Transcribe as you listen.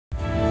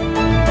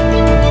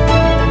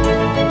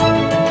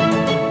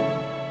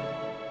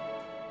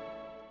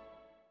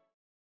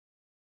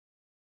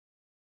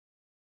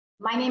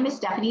My name is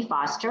Stephenie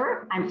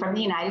Foster. I'm from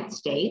the United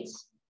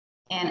States,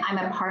 and I'm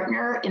a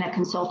partner in a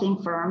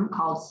consulting firm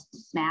called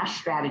Smash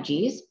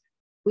Strategies.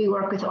 We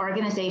work with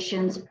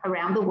organizations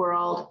around the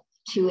world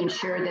to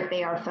ensure that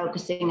they are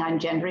focusing on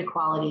gender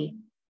equality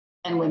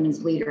and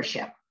women's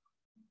leadership.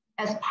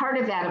 As part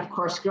of that, of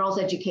course, girls'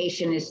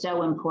 education is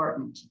so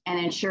important, and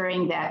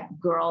ensuring that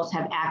girls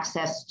have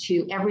access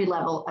to every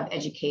level of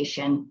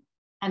education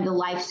and the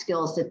life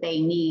skills that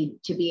they need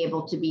to be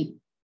able to be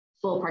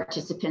full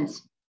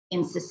participants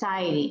in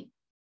society,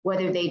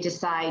 whether they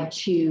decide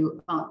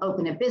to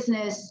open a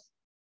business,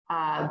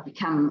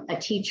 become a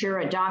teacher,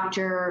 a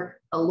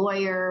doctor, a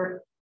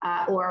lawyer,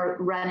 or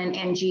run an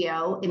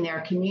NGO in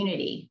their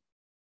community.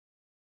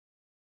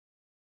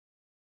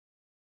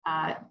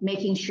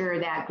 Making sure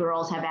that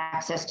girls have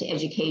access to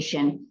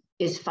education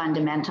is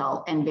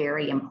fundamental and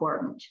very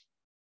important.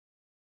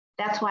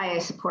 That's why I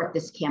support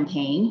this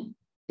campaign,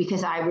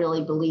 because I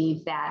really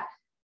believe that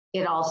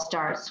it all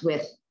starts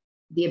with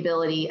the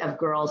ability of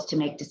girls to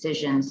make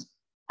decisions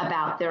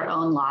about their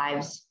own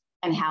lives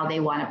and how they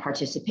want to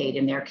participate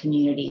in their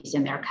communities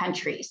and their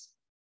countries.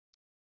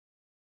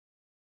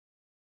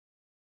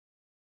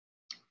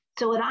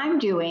 So what I'm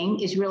doing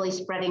is really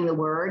spreading the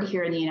word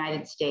here in the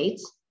United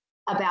States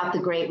about the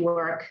great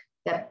work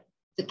that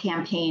the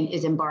campaign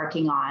is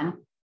embarking on,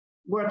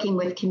 working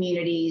with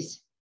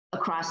communities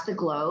across the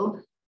globe,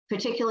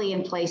 particularly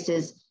in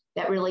places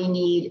that really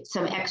need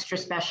some extra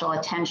special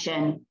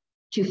attention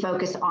to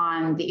focus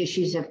on the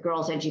issues of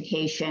girls'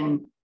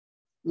 education,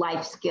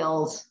 life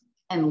skills,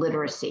 and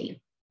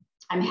literacy.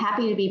 I'm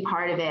happy to be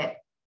part of it,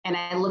 and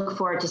I look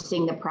forward to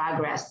seeing the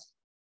progress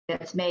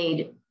that's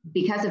made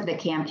because of the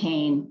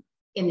campaign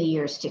in the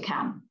years to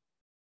come.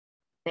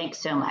 Thanks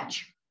so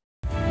much.